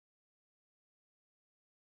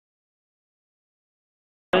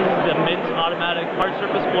Mint automatic hard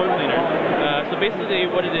surface floor cleaner. So basically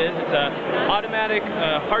what it is, it's an automatic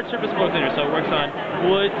hard surface floor cleaner. So it works on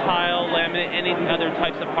wood, tile, laminate, any other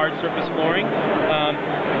types of hard surface flooring.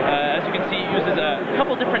 As you can see, it uses a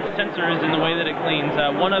couple different sensors in the way that it cleans.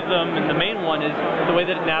 One of them, and the main one, is the way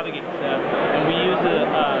that it navigates. And we use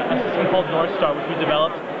a system called Northstar, which we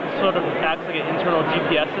developed. Sort of acts like an internal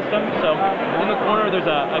GPS system. So in the corner there's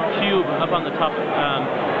a cube up on the top,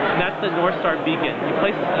 and that's the Northstar beacon. You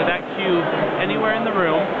place that cube anywhere in the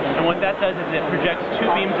room, and what that does is it projects two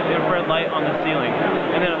beams of infrared light on the ceiling.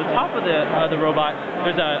 And then on the top of the robot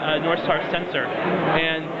there's a Northstar sensor,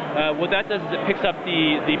 and what that does is it picks up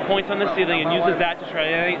the points on the ceiling and uses that to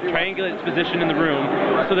triangulate its position in the room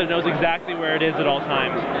so that it knows exactly where it is at all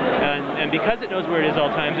times. And because it knows where it is at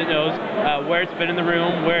all times, it knows where it's been in the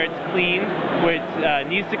room, where it's cleaned, where it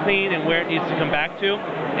needs to clean, and where it needs to come back to.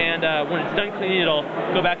 And when it's done cleaning, it'll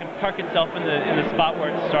go back and park itself in the spot where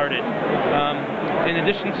it started. In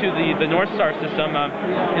addition to the Northstar system,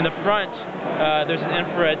 in the front there's an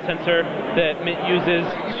infrared sensor that Mint uses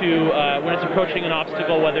to when it's approaching an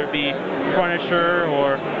obstacle, whether it be furniture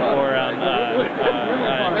or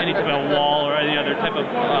any type of wall or any other type of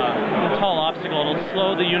tall obstacle. It'll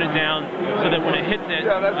slow the unit down so that when it hits it,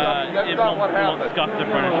 it won't scuff the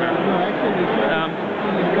furniture. A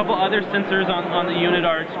couple other sensors on the unit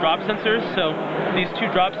are its drop sensors. So these two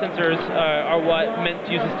drop sensors are what Mint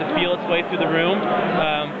uses to feel its way through the room,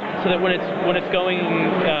 so that when it's going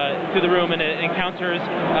through the room and it encounters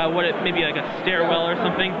what it maybe like a stairwell or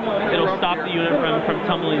something, it'll stop the unit from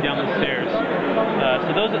tumbling down the stairs.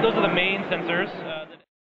 So those are the main sensors.